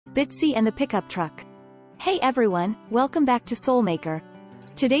Bitsy and the Pickup Truck. Hey everyone, welcome back to Soulmaker.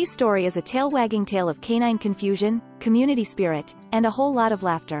 Today's story is a tail-wagging tale of canine confusion, community spirit, and a whole lot of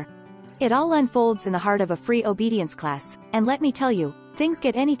laughter. It all unfolds in the heart of a free obedience class, and let me tell you, things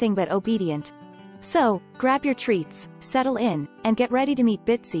get anything but obedient. So, grab your treats, settle in, and get ready to meet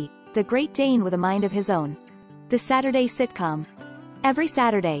Bitsy, the Great Dane with a mind of his own. The Saturday sitcom. Every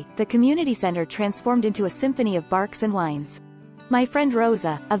Saturday, the community center transformed into a symphony of barks and whines. My friend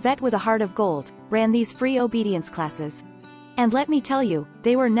Rosa, a vet with a heart of gold, ran these free obedience classes. And let me tell you,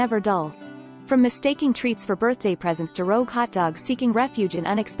 they were never dull. From mistaking treats for birthday presents to rogue hot dogs seeking refuge in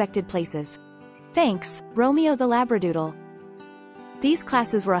unexpected places. Thanks, Romeo the Labradoodle. These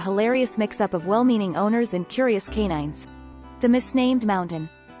classes were a hilarious mix-up of well-meaning owners and curious canines. The misnamed mountain.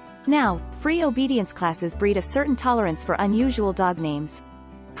 Now, free obedience classes breed a certain tolerance for unusual dog names.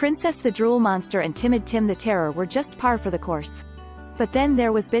 Princess the Drool Monster and Timid Tim the Terror were just par for the course. But then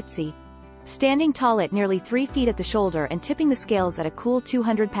there was Bitsy. Standing tall at nearly 3 feet at the shoulder and tipping the scales at a cool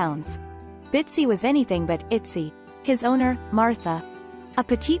 200 pounds. Bitsy was anything but itsy. His owner, Martha, a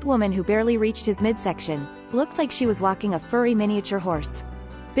petite woman who barely reached his midsection, looked like she was walking a furry miniature horse.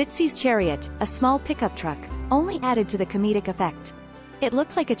 Bitsy's chariot, a small pickup truck, only added to the comedic effect. It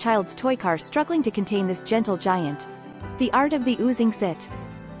looked like a child's toy car struggling to contain this gentle giant. The art of the oozing sit.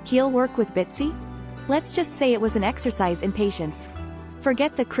 Heel work with Bitsy? Let's just say it was an exercise in patience.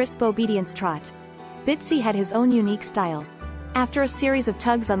 Forget the crisp obedience trot. Bitsy had his own unique style. After a series of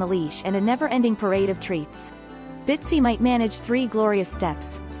tugs on the leash and a never-ending parade of treats, Bitsy might manage 3 glorious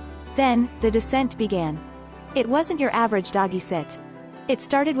steps. Then, the descent began. It wasn't your average doggy sit. It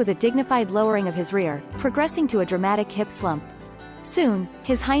started with a dignified lowering of his rear, progressing to a dramatic hip slump. Soon,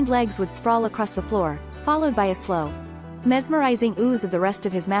 his hind legs would sprawl across the floor, followed by a slow, mesmerizing ooze of the rest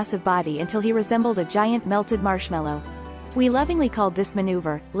of his massive body until he resembled a giant melted marshmallow. We lovingly called this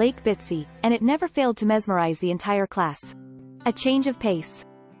maneuver, Lake Bitsy, and it never failed to mesmerize the entire class. A change of pace.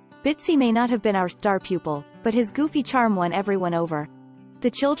 Bitsy may not have been our star pupil, but his goofy charm won everyone over. The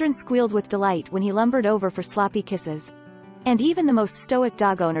children squealed with delight when he lumbered over for sloppy kisses. And even the most stoic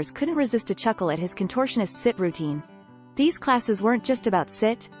dog owners couldn't resist a chuckle at his contortionist sit routine. These classes weren't just about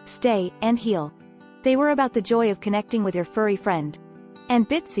sit, stay, and heel. They were about the joy of connecting with your furry friend. And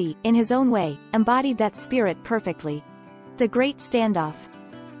Bitsy, in his own way, embodied that spirit perfectly. The Great Standoff.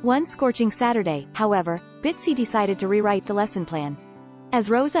 One scorching Saturday, however, Bitsy decided to rewrite the lesson plan. As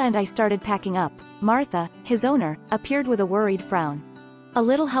Rosa and I started packing up, Martha, his owner, appeared with a worried frown. A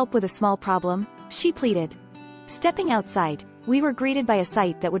little help with a small problem? She pleaded. Stepping outside, we were greeted by a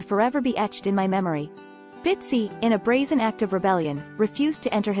sight that would forever be etched in my memory. Bitsy, in a brazen act of rebellion, refused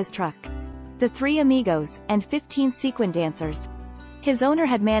to enter his truck. The 3 amigos, and 15 sequin dancers. His owner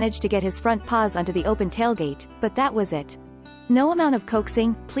had managed to get his front paws onto the open tailgate, but that was it. No amount of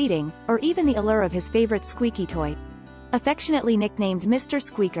coaxing, pleading, or even the allure of his favorite squeaky toy, affectionately nicknamed Mr.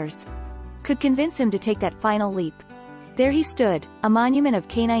 Squeakers, could convince him to take that final leap. There he stood, a monument of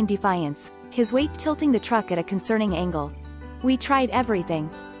canine defiance, his weight tilting the truck at a concerning angle. We tried everything.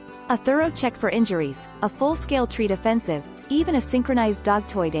 A thorough check for injuries, a full-scale treat offensive, even a synchronized dog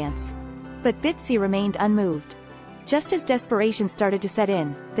toy dance. But Bitsy remained unmoved. Just as desperation started to set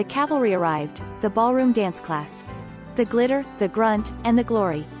in, the cavalry arrived, the ballroom dance class. The glitter, the grunt, and the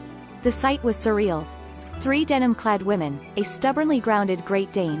glory. The sight was surreal. 3 denim-clad women, a stubbornly grounded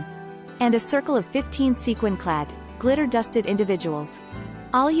Great Dane, and a circle of 15 sequin-clad, glitter-dusted individuals.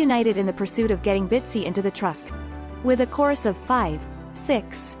 All united in the pursuit of getting Bitsy into the truck. With a chorus of 5,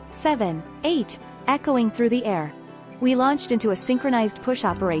 6, 7, 8, echoing through the air, we launched into a synchronized push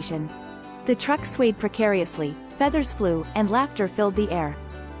operation. The truck swayed precariously, feathers flew, and laughter filled the air.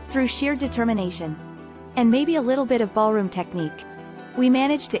 Through sheer determination. And maybe a little bit of ballroom technique, we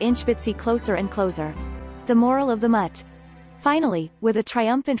managed to inch Bitsy closer and closer. The moral of the mutt. Finally, with a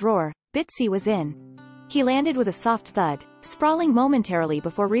triumphant roar, Bitsy was in. He landed with a soft thud, sprawling momentarily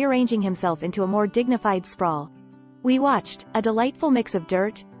before rearranging himself into a more dignified sprawl. We watched, a delightful mix of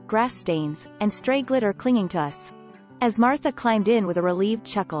dirt, grass stains, and stray glitter clinging to us, as Martha climbed in with a relieved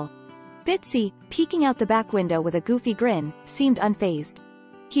chuckle. Bitsy, peeking out the back window with a goofy grin, seemed unfazed.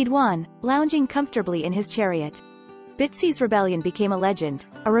 He'd won, lounging comfortably in his chariot. Bitsy's rebellion became a legend,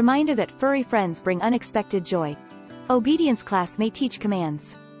 a reminder that furry friends bring unexpected joy. Obedience class may teach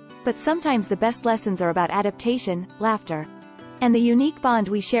commands, but sometimes the best lessons are about adaptation, laughter, and the unique bond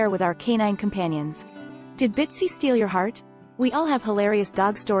we share with our canine companions. Did Bitsy steal your heart? We all have hilarious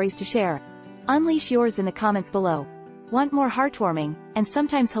dog stories to share. Unleash yours in the comments below. Want more heartwarming, and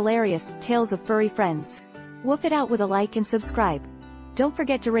sometimes hilarious, tales of furry friends? Woof it out with a like and subscribe. Don't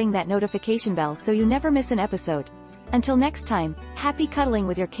forget to ring that notification bell so you never miss an episode. Until next time, happy cuddling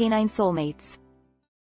with your canine soulmates.